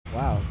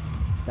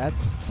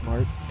That's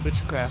smart.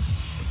 Witchcraft.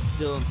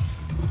 Dylan,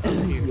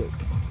 up here.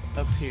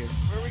 Up here.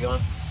 Where are we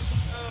going?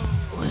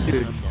 Oh.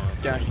 Dude, I'm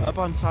down. down here. Up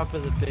on top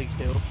of the big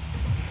hill.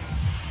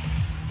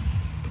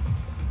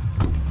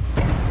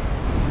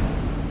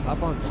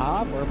 Up on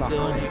top or Dylan,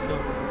 behind?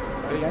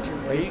 you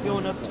go. Are you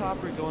going up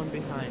top or going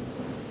behind?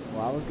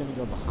 Well, I was gonna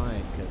go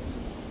behind because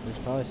there's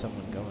probably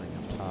someone going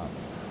up top.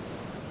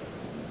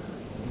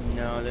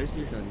 No, there's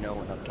usually no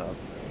one up top.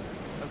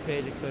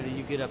 Okay, Dakota,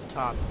 you get up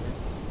top.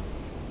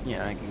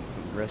 Yeah, I can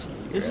rest in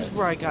your This ass. is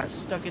where I got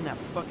stuck in that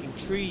fucking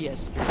tree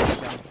yesterday.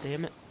 God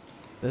damn it.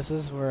 This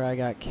is where I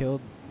got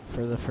killed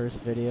for the first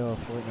video of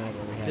Fortnite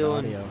where we had Dylan,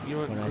 audio. you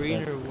want when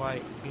green I said, or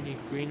white? You need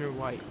green or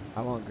white.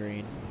 I want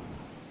green.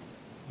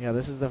 Yeah,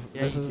 this is the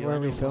Yeah, this you is do, where I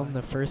we know filmed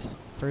why. the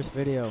first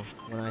video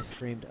when I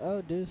screamed,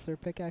 "Oh, Deuce, they're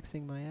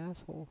pickaxing my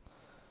asshole."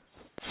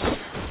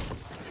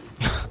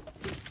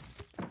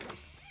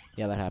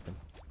 Yeah, that happened.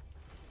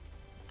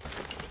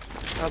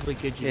 Probably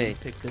good you Hey. didn't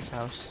pick this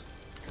house.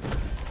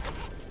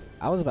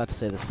 I was about to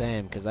say the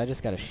same because I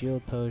just got a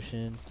shield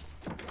potion.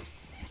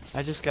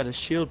 I just got a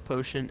shield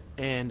potion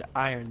and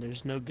iron.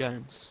 There's no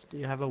guns. Do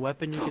you have a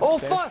weapon you can Oh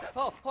spare? fuck!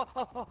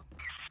 Oh.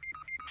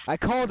 I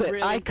called it. I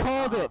Really?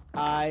 called it.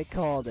 I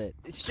called it.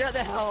 Shut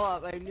the hell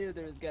up! I knew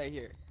there was a guy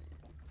here.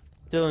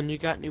 Dylan, you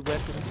got any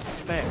weapons to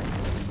spare?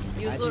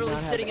 He I was do literally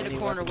not have sitting in a any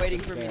corner weapons waiting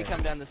to for me to spare.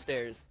 come down the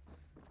stairs.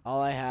 All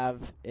I have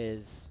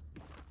is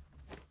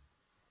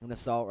an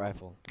assault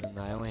rifle, and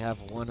I only have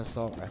one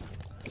assault rifle.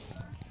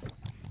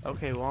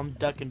 Okay, well I'm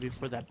ducking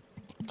before that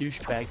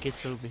douchebag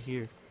gets over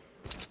here.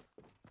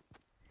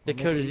 Well,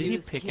 Dakota, did he he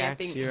was pickaxe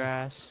camping- your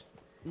ass?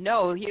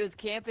 No, he was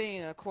camping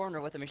in a corner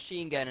with a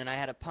machine gun and I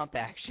had a pump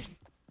action.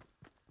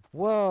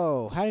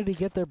 Whoa! How did he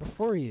get there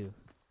before you?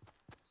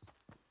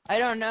 I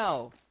don't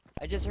know.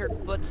 I just heard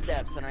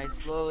footsteps and I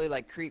slowly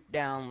like creeped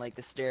down like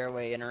the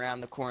stairway and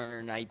around the corner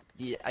and I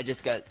just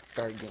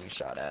started getting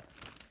shot at.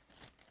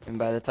 And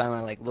by the time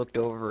I like looked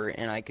over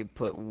and I could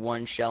put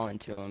one shell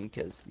into him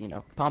because, you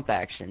know, pump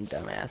action,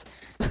 dumbass,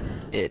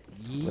 it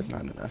was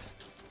not enough.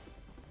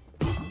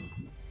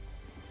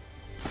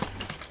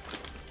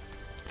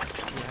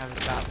 You haven't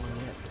got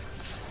one yet.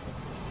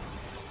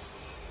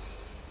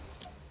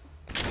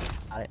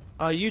 Got it.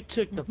 Oh, you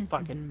took the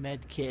fucking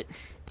med kit.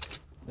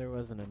 There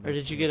wasn't a. Or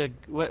did you get a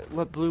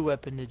what blue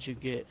weapon did you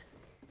get?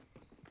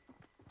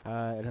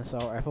 an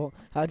assault rifle?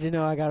 How'd you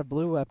know I got a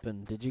blue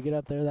weapon? Did you get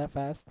up there that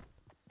fast?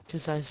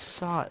 Cause I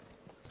saw it.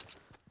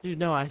 Dude,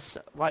 no, I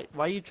saw. Why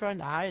are you trying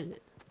to hide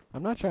it?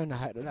 I'm not trying to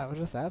hide it. I was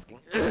just asking.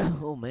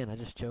 Oh man, I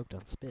just choked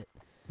on spit.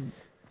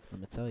 Let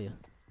me tell you.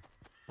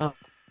 Oh.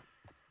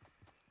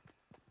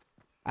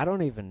 I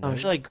don't even know. Oh,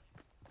 she's like,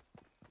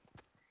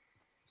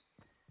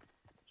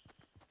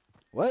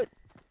 What?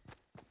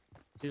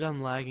 dude,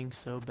 I'm lagging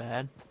so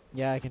bad.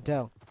 Yeah, I can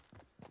tell.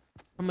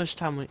 How much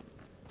time we?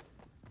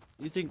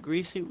 You think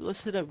Greasy?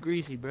 Let's hit up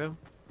Greasy, bro.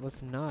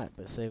 Let's not,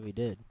 but say we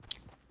did.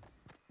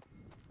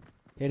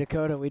 Hey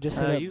Dakota, we just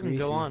hit up You can Greasy.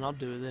 go on. I'll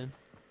do it then.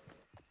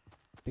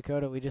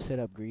 Dakota, we just hit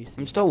up Greasy.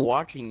 I'm still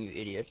watching, you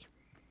idiot.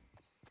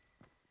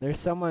 There's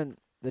someone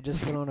that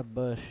just put on a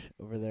bush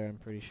over there, I'm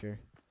pretty sure.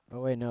 Oh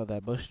wait, no,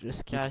 that bush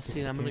just keeps Yeah, I see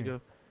it. I'm gonna disappearing.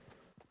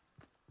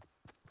 go.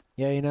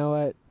 Yeah, you know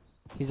what?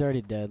 He's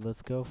already dead.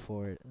 Let's go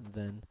for it, and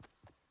then...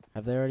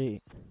 Have they already...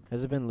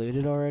 Has it been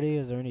looted already?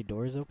 Is there any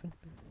doors open?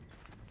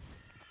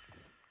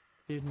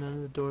 Dude, none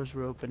of the doors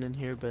were open in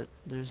here, but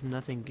there's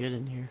nothing good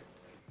in here.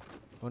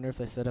 Wonder if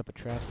they set up a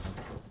trap.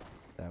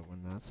 That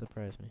would not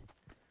surprise me.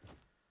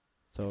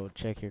 So,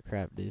 check your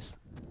crap, dudes.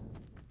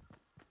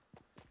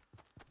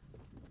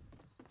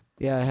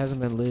 Yeah, it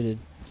hasn't been looted,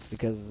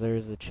 because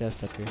there's a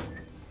chest up here.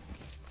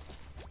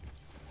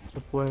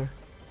 Up where?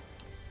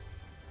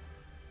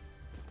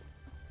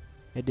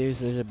 Hey dudes,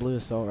 there's a blue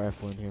assault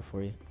rifle in here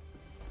for you.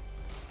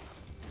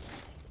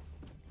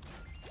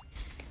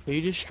 Are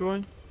you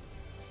destroying?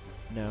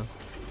 No.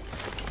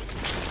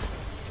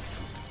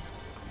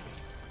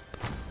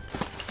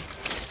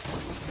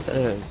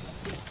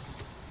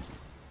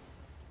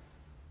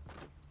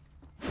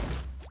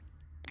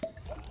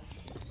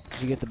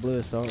 Did you get the blue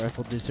assault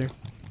rifle, Deucer?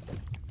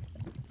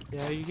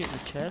 Yeah, are you getting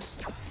the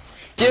chest?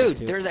 Dude,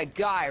 Two. there's a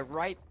guy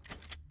right...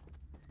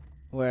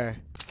 Where?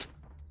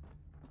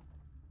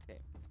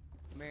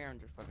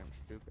 Americans are fucking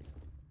stupid.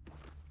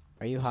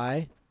 Are you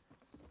high?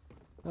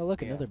 Oh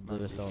look, Yeah, another blue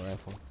might be. assault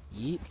rifle.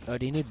 Yeet. Oh,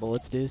 do you need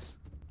bullets, Deuce?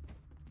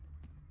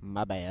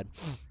 My bad.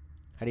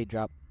 How do you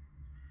drop?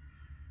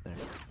 There.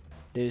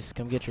 Deuce,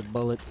 come get your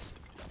bullets.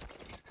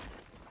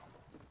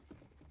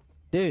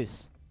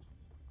 Deuce!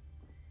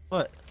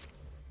 What?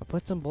 I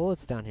put some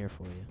bullets down here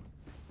for you.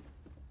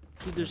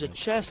 Dude, there's a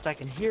chest. I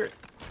can hear it.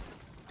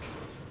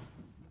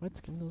 Let's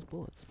give me those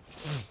bullets.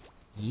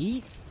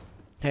 Yeet!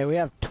 Hey, we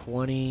have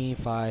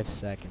 25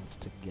 seconds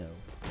to go.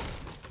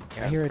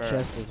 I hear a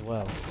chest as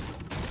well.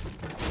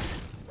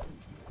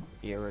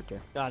 Yeah, right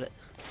there. Got it.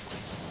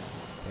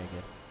 Okay,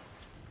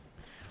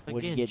 good.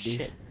 What'd you Again, get, Deuce?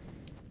 shit.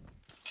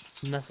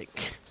 Nothing.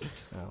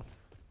 Oh.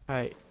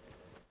 Alright.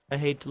 I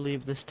hate to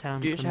leave this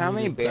town. Dude, for how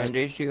me many to die.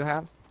 band-aids do you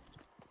have?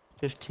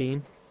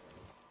 15.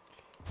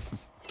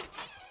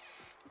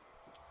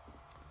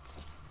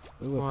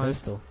 Ooh, a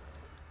pistol.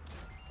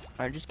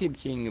 I just keep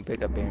seeing you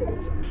pick up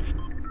bandages.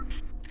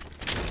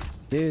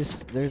 Deuce,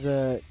 there's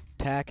a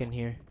tack in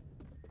here.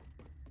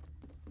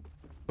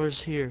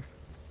 Where's here?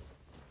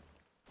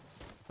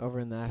 Over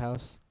in that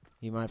house.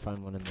 You might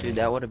find one in there. Dude,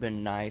 that would have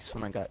been nice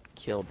when I got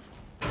killed.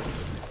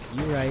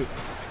 You right.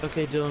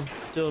 Okay, Dylan.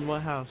 Dylan,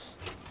 what house?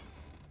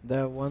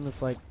 The one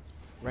that's like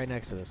right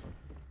next to this one.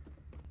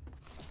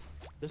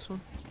 This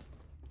one?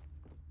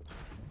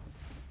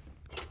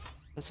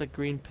 That's a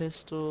green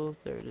pistol.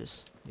 There it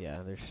is.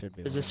 Yeah, there should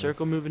be. Is one the in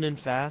circle moving in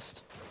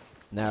fast?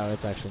 there. No,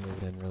 it's actually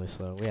moving in really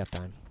slow. We have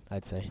time,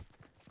 I'd say.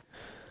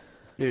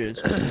 Dude,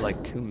 it's just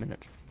like 2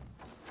 minutes.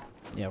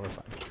 Yeah, we're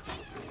fine.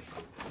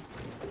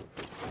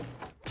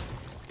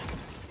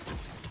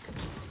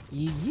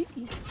 Yee.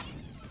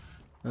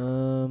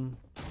 I'm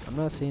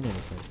not seeing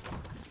anything.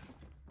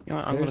 You know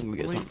what, I'm gonna go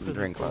get something to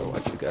drink while I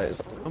watch you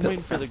guys. I'm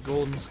waiting for the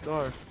golden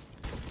scar.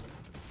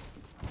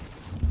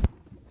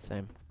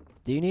 Same.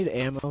 Do you need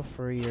ammo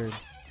for your...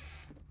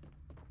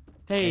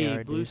 Hey,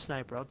 AR, blue dude?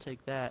 sniper, I'll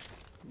take that.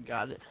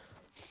 Got it.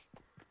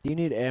 Do you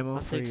need ammo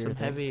I'll for take your some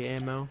thing? heavy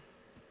ammo.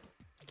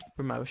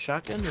 For my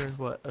shotgun or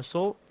what?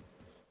 Assault?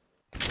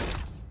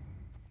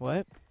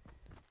 What?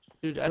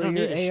 Dude, I For don't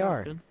your need a AR.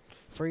 shotgun.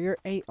 For your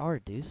AR,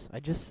 Deuce. I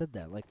just said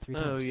that like 3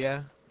 times. Oh,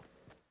 yeah.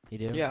 You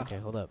do? Yeah. Okay,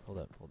 hold up.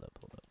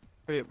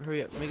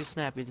 Hurry up. Make it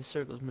snappy. The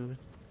circle's moving.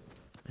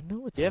 I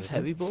know it's Do you have moving.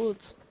 heavy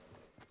bullets?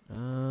 Let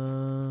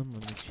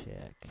me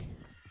check.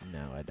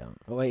 No, I don't.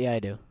 Oh, wait, yeah, I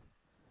do.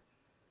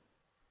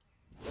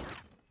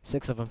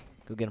 6 of them.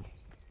 Go get them.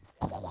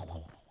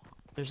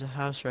 There's a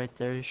house right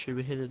there. Should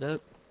we hit it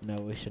up? No,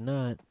 we should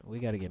not. We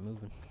gotta get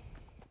moving.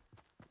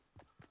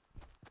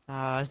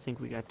 I think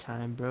we got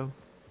time, bro.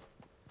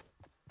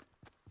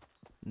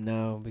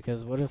 No,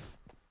 because what if...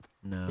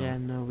 No. Yeah,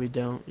 no, we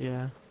don't.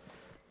 Yeah.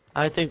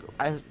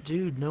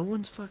 Dude, no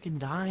one's fucking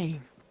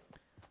dying.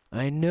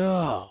 I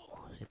know.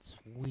 It's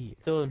weird.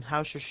 Dylan,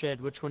 house or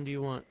shed? Which one do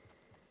you want?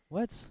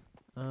 What?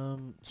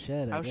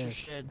 Shed, I House or guess.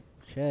 shed?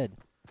 Shed.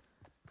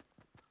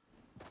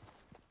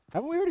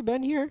 Haven't we already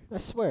been here? I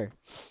swear.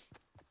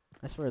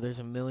 I swear there's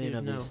a million Dude,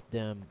 of no. these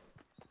damn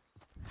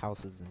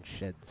houses and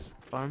sheds.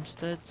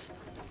 Farmsteads?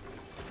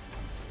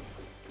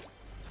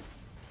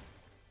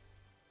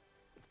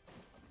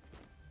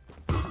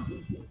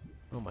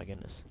 Oh my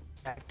goodness.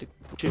 Tactical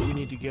shit, we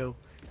need to go.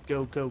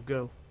 Go, go,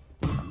 go.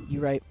 You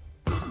right.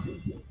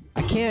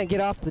 I can't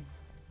get off the...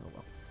 Oh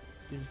well.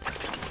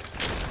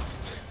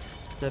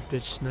 That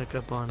bitch snuck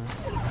up on us.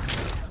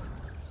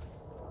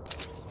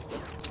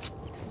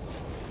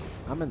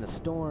 I'm in the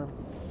storm.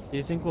 Do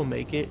you think we'll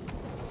make it?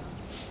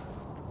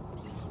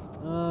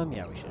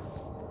 Yeah, we should.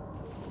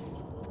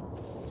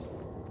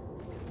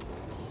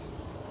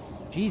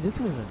 Jeez, it's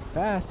moving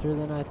faster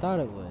than I thought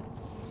it would.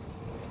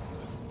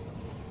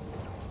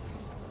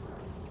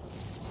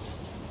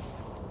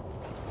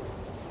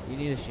 You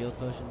need a shield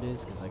potion,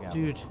 dudes? Because I got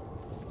Dude.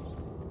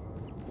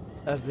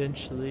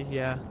 Eventually,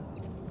 yeah.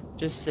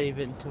 Just save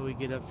it until we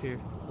get up here.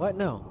 one. What?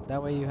 No.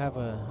 That way you have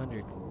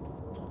 100.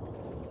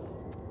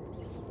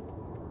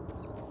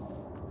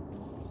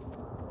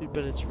 Dude,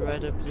 but it's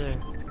right up there.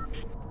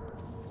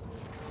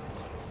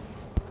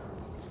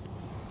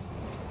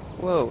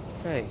 Whoa,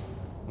 hey.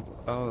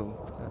 Oh,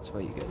 that's why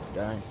you guys are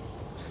dying.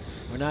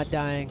 We're not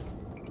dying.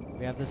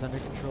 We have this under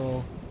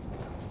control.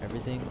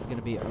 Everything's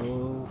gonna be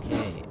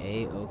okay.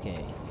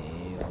 A-okay.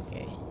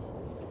 A-okay.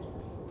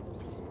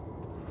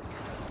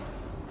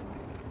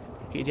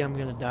 Katie, I'm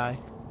gonna die.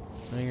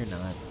 No, you're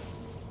not.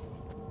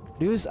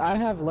 Deuce, I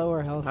have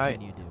lower health Alright.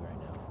 than you do right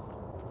now.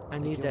 I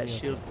need you'll that be okay.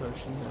 shield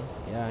potion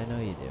though. Yeah, I know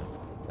you do.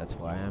 That's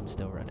why I'm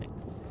still running.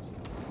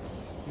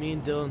 Me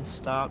and Dylan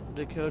stopped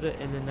Dakota,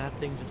 and then that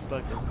thing just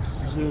fucking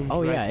zoomed.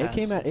 Oh right yeah, it past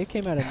came out. us. It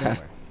came out of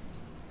nowhere.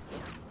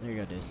 There you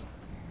go, Deuce.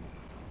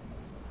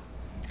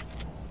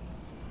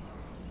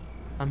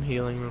 I'm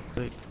healing real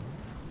quick.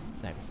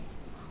 Same.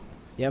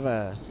 Do you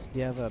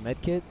have a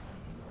med kit?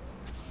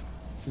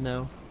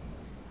 No,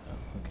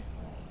 Oh, okay.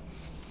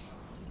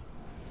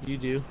 you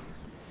do.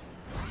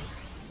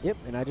 Yep,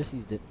 and I just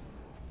used it.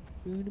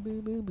 Do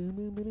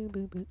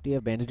you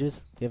have bandages?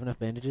 Do you have enough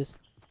bandages?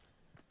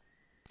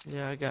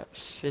 Yeah, I got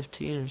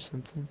 15 or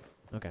something.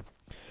 Okay.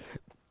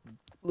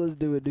 Let's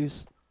do it,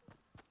 Deuce.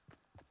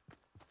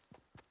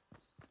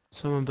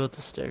 Someone built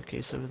a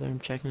staircase over there. I'm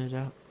checking it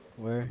out.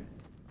 Where?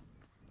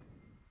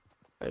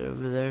 Right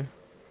over there.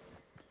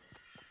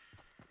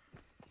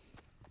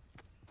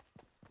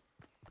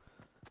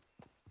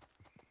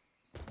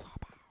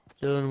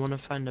 Dylan, want to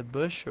find a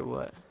bush or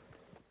what?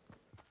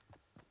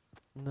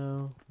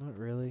 No, not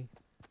really.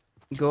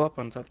 Go up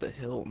on top of the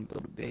hill and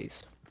build a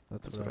base.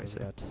 That's what what I I was say.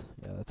 about to.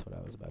 Yeah, that's what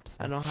I was about to say.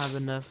 I don't have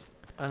enough.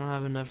 I don't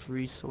have enough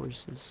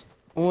resources.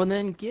 Well,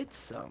 then get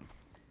some.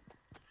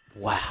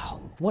 Wow,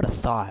 what a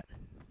thought.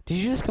 Did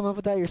you just come up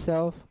with that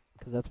yourself?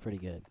 Because that's pretty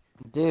good.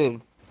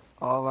 Dude,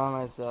 all by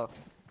myself.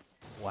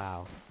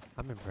 Wow,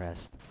 I'm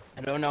impressed.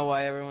 I don't know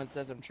why everyone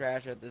says I'm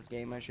trash at this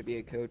game. I should be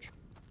a coach.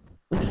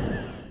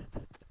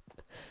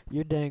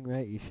 You're dang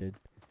right you should.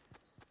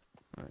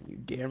 You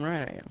damn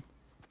right I am.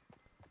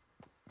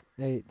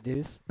 Hey,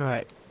 Deuce.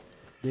 Alright.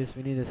 Deuce,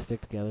 we need to stick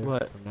together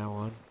What? from now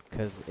on,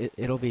 because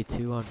it'll be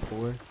 2 on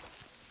 4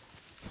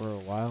 for a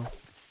while.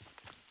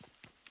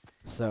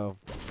 So,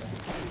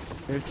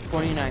 There's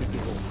 29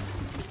 people.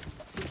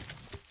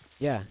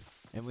 yeah,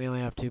 and we only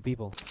have 2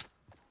 people.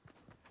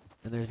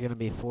 And there's gonna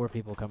be 4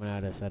 people coming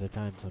at us at a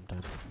time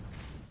sometimes.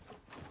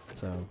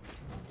 So,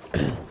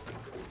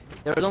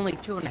 There was only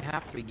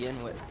 2.5 to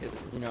begin with, because,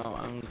 you know,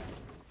 I'm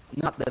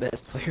not the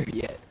best player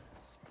yet.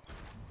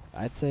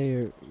 I'd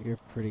say you're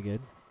pretty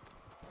good.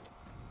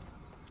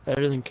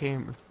 Better than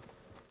Cameron.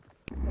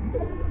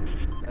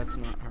 That's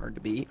not hard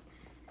to beat.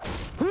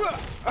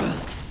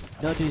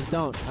 No, dudes,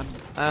 don't.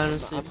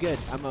 Honestly, I'm good.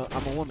 I'm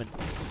a woman,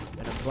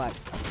 and I'm black.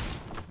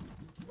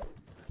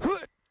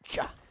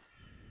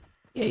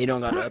 Yeah, you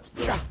don't got to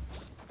upskill.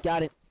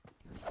 Got it.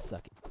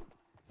 Suck it.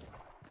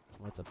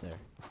 What's up there?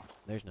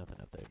 There's nothing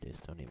up there, dudes.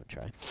 Don't even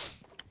try.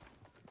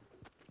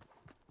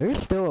 There's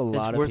still a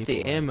lot it's of worth people the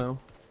left. ammo.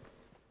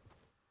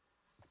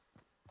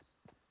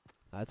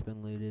 That's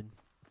been looted.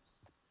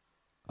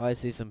 Oh, I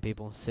see some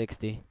people.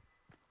 60.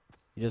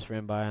 You just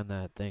ran by on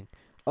that thing.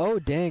 Oh,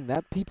 dang,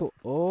 that people.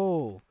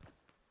 Oh,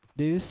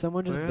 dude,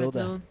 someone just Where built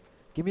at, a. Dylan?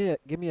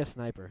 Give me a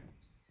sniper.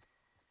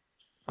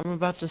 I'm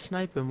about to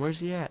snipe him. Where's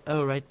he at?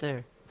 Oh, right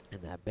there.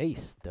 In that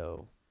base,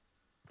 though.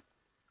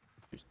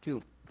 There's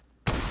 2.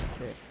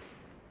 Okay.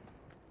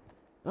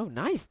 Oh,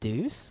 nice,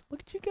 Deuce.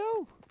 Look at you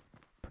go.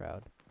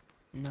 Proud.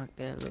 Knock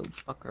that little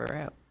fucker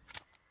out.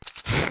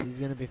 He's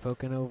gonna be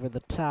poking over the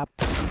top.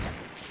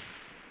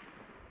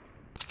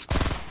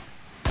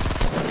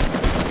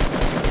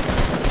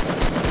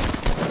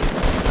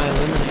 I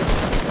eliminated him.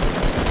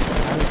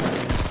 How did you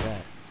manage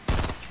that?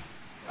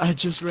 I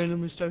just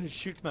randomly started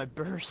shooting my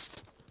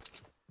burst.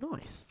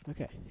 Nice.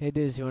 Okay. Hey,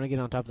 Deuce, you wanna get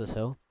on top of this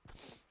hill?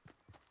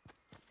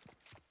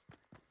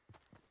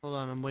 Hold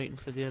on, I'm waiting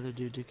for the other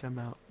dude to come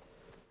out.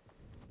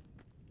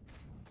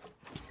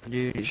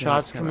 Dude, he's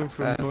Shots gonna come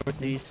coming out from fast.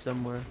 northeast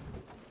somewhere.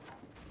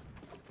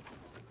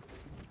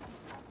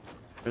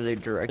 Are they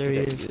directed There he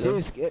at is. you, though?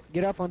 Deuce,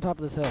 get up on top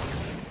of this hill.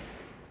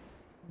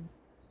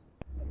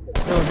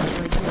 Oh, he's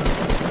right here.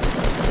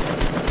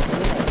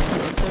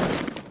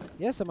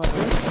 Yes, I'm up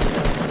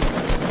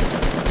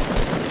here.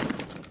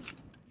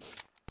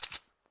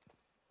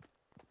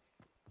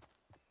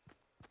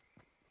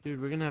 Dude,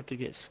 we're gonna have to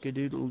get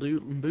skadoodle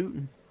dootin'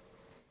 bootin'.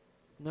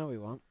 No, we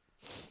won't.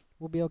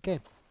 We'll be okay.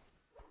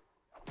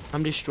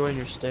 I'm destroying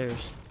your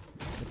stairs.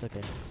 It's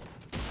okay.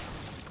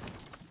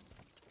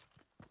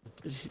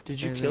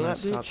 Did you They're kill gonna that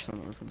stop bitch?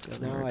 someone from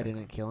coming No, right I back.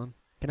 didn't kill him.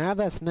 Can I have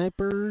that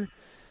sniper?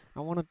 I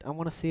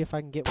wanna see if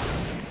I can get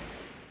one.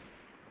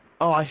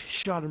 Oh, I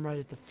shot him right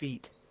at the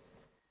feet.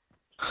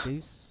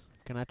 Deuce,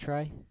 can I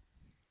try?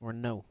 Or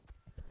no?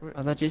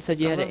 I thought you said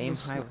you I had to love aim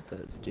this high sni- with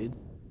those, dude.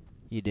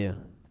 You do.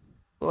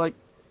 Like,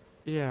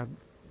 yeah.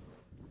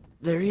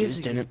 There he You is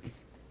just again. didn't.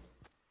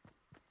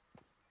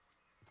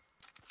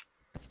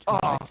 That's too Oh,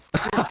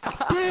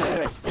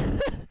 high. Deuce!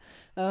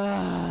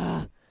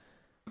 Ah.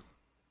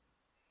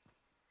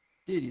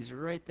 Dude, he's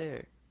right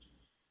there.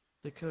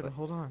 Dakota,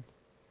 hold on.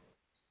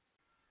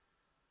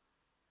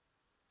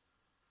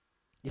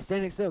 You're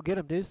standing still. Get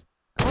him, Deuce.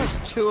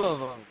 There's 2 of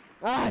them.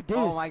 Ah, Deuce!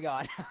 Oh my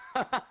god.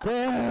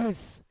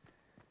 Deuce!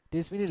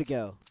 Deuce, we need to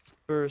go.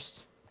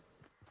 First.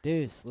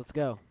 Deuce, let's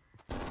go.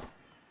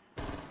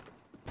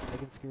 I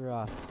can screw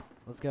off.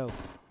 Let's go.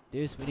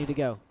 Deuce, we need to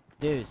go.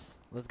 Deuce,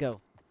 let's go.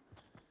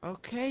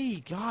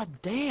 Okay,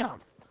 god damn.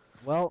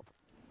 Well,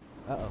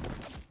 uh-oh.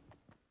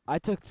 I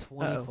took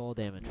 20 Uh-oh. full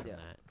damage from Yeah.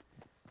 that.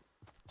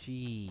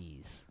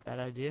 Jeez. Bad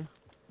idea.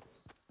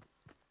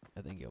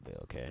 I think you'll be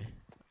okay.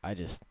 I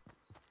just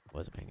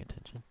wasn't paying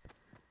attention.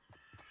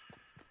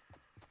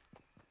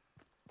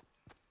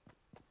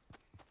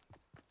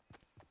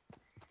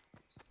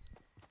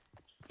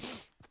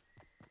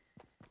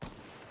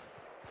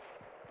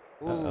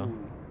 Uh-oh. Ooh.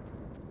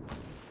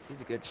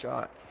 He's a good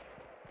shot.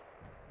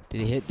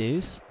 Did he hit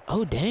Deuce?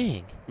 Oh,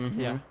 dang. Mm-hmm.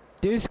 Yeah.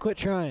 Deuce, quit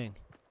trying.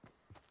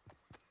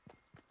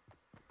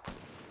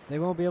 They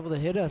won't be able to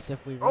hit us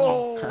if we run.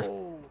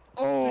 Oh!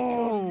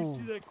 Oh! You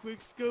see that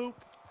quick scope?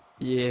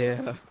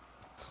 Yeah.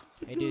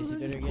 Hey, Deuce, you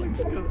Dude, I better just get... quick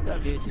scope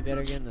that Deuce, you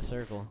better bitch. get in the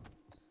circle.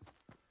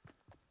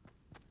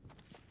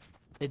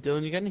 Hey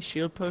Dylan, you got any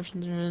shield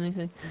potions or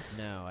anything?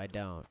 No, I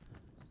don't.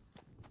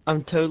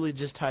 I'm totally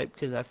just hyped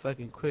because I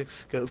fucking quick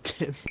scoped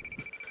him.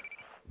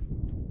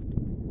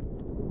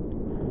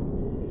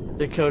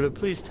 Dakota,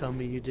 please tell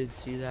me you did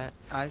see that.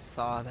 I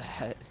saw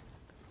that.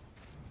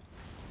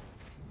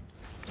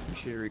 You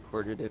should have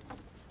recorded it.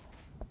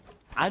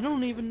 I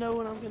don't even know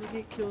when I'm gonna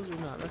get kills or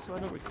not. That's why I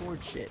don't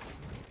record shit.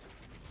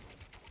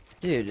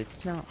 Dude,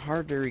 it's not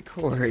hard to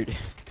record.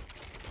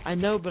 I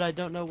know, but I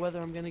don't know whether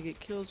I'm gonna get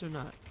kills or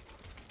not.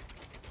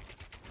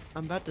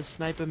 I'm about to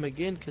snipe him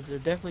again because they're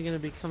definitely gonna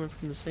be coming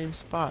from the same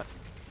spot.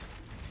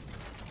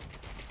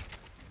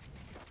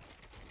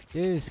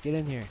 Deuce, get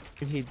in here.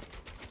 And he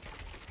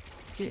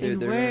get Dude, in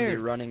they're gonna be where?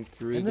 running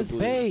through In the this blue.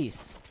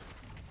 base.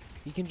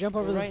 You can jump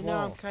over Well, this right now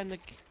I'm wall. kind of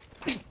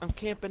I'm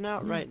camping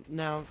out right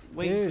now,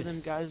 waiting for them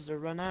Deuce. guys to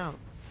run out.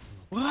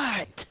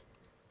 What?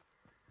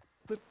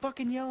 Quit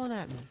fucking yelling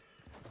at me.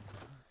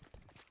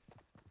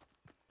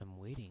 I'm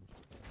waiting.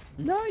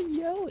 Not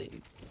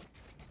yelling.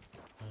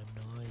 I'm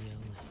not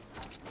yelling.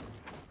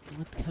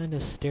 What kind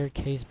of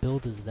staircase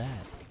build is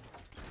that?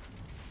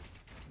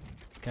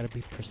 Gotta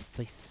be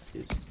precise.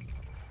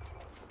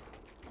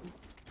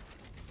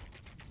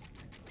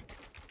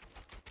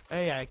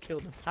 Hey, I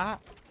killed him. Ha!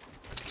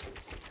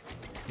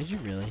 Did you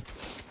really?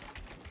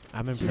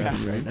 I'm impressed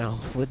Yeah. right now.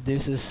 With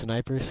Deuce's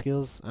sniper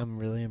skills, I'm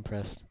really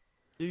impressed.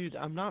 Dude,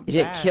 I'm not He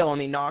didn't bad. kill him,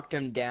 he knocked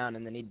him down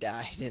and then he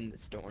died in the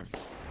storm.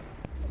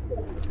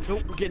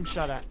 Nope, we're getting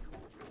shot at.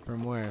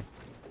 From where?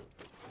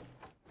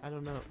 I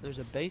don't know. There's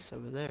a base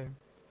over there.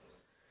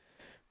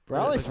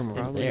 Probably looks from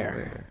over probably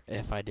there.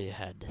 If I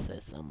had to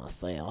say so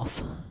myself.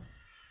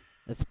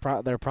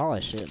 They're probably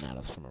shooting at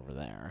us from over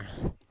there.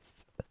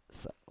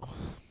 So.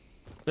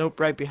 Nope,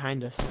 right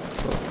behind us.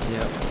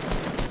 Yep.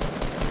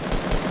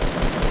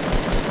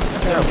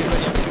 Get ready,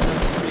 I'm shooting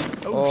at the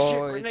tree.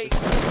 Oh, shit, it's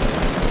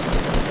grenade!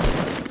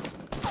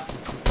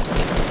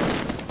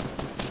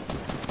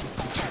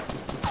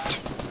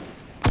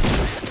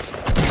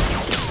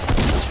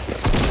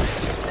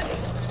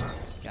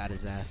 Got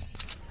his ass.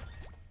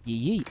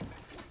 Yeet.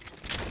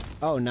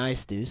 Oh,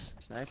 nice, Deuce.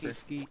 Sniper.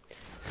 Ski.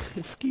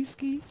 Ski,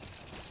 ski.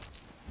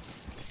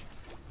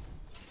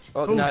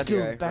 Oh, Oh, another dude,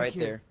 guy, back right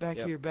here, there. back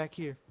Yep. here, back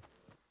here.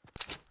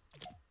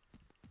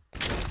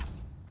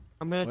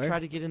 I'm gonna Where? try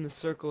to get in the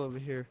circle over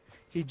here.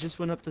 He just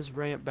went up this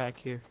ramp back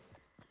here.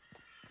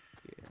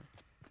 Yeah.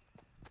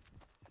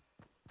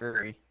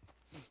 Hurry.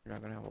 You're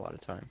not gonna have a lot of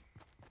time.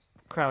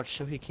 Crouch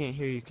so he can't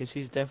hear you, because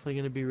he's definitely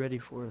gonna be ready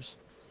for us.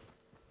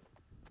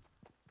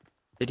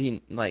 Did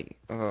he, like,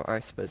 oh, I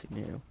suppose he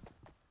knew.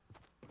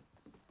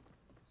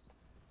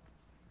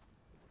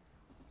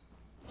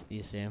 Do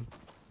you see him?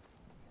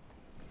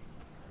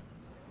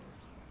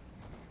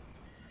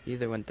 He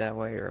either went that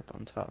way or up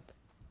on top.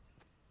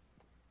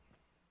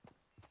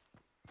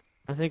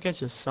 I think I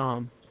just saw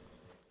him.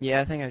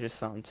 Yeah, I think I just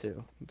saw him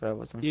too, but I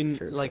wasn't You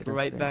sure. so I like didn't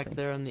right say back anything.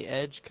 there on the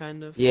edge,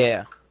 kind of.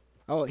 Yeah.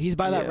 Oh, he's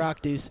by that Yeah.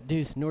 rock, Deuce.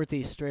 Deuce,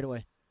 northeast, straight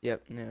away.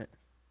 Yep, knew it.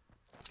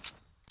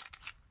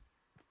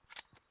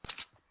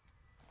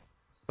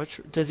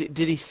 Did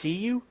he see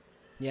you?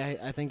 Yeah,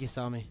 I think he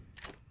saw me.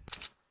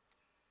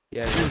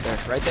 Yeah, he's right there.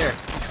 Right there.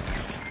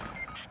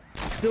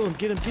 Dylan,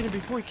 get him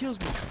before he kills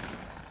me.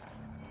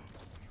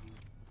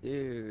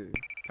 Dude,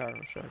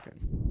 powerful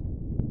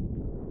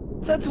shotgun.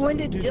 Since when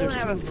did Dude, Dylan there's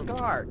have a two of 'em.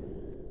 scar?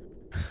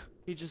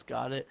 He just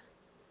got it.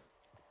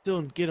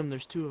 Dylan, get him.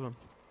 There's two of them.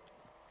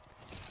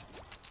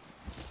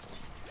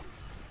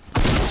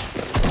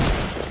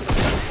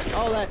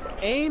 Oh, that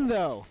aim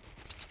though.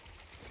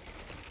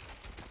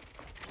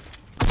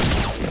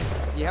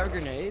 Do you have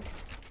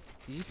grenades?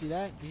 Did you see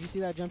that? Did you see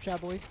that jump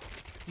shot, boys?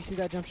 Did you see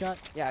that jump shot?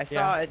 Yeah, I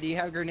saw it. Do you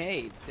have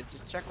grenades? Cause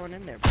just chuck one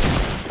in there.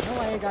 No,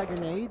 I ain't got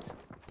grenades.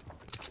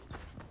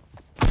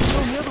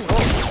 Oh, the other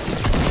one.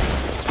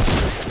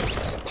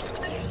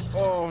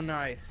 Oh,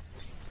 nice.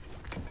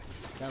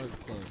 That was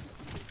close.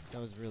 That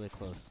was really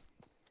close.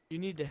 You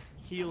need to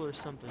heal or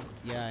something.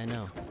 Yeah, I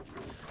know.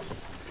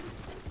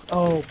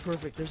 Oh,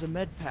 perfect. There's a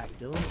med pack,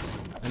 Dylan.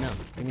 I know.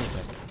 Give me a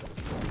sec.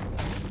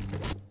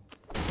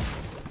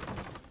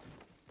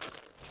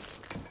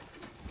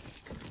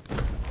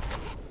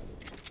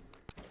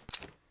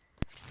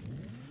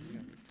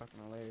 Fucking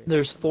hilarious.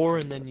 There's 4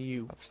 and then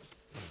you.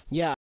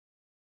 Yeah.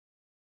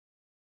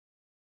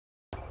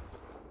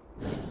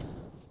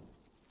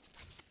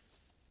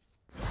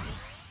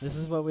 This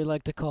is what we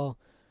like to call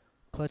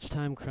clutch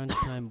time, crunch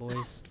time,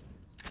 boys.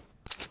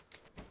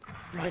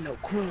 Rhino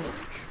crunch.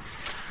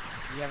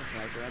 You have a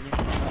sniper on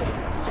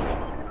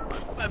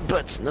you? My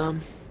butt's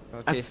numb.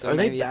 Okay, so Are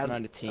they maybe it's bad?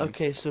 not a team.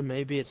 Okay, so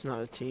maybe it's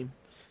not a team.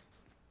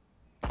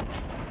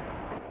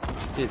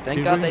 Dude, thank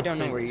Dude, God we're they in don't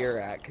know where things. you're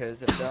at,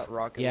 cause if that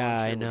rocket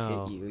Yeah, I launcher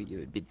know. would hit you, you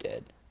would be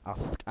dead.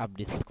 I'll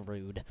be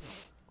screwed.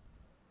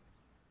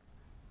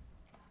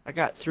 I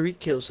got 3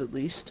 kills at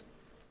least.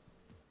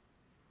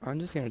 I'm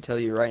just gonna tell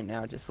you right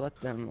now, just let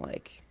them,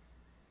 like,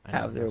 I know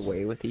have their this.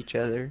 way with each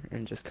other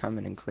and just come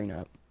in and clean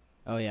up.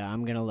 Oh yeah,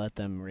 I'm gonna let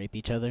them rape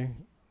each other,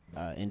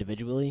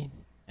 individually,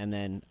 and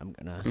then I'm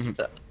gonna.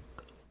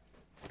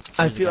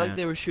 I There's a feel guy like on-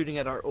 they were shooting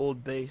at our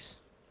old base.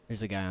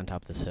 There's a guy on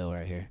top of this hill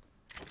right here.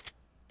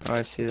 Oh,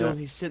 I see Dylan, that.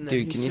 he's sitting there.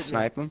 Dude, he's can you sitting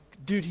there. snipe him?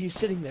 Dude, he's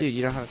sitting there. Dude,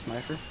 you don't have a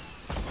sniper?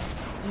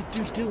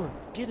 Dude, Dylan,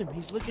 get him.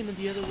 He's looking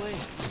the other way.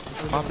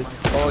 Oh, Pop never it. mind.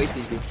 Oh, he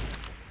sees you.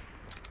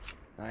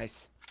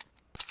 Nice.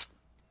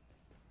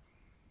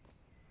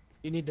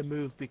 You need to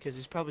move because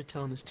he's probably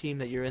telling his team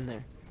that you're in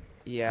there.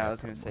 Yeah, Yeah, I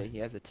was gonna say, probably. he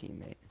has a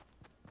teammate.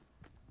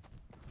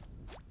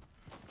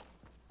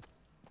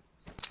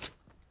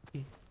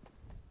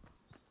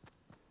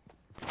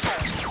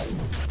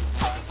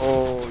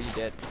 Oh, you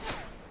dead.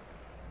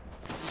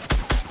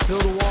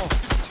 Build a wall.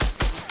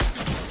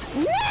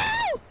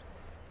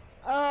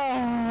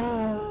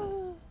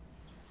 Oh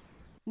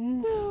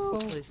no!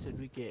 What place did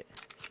we get?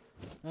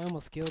 I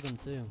almost killed him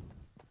too.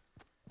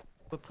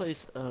 What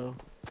place? Oh.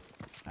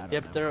 I don't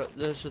Yep, know.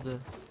 those are the...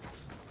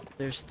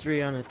 There's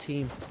 3 on a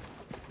team.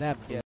 That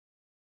Yeah.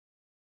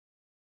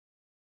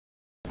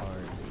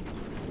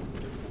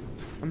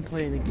 I'm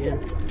playing again.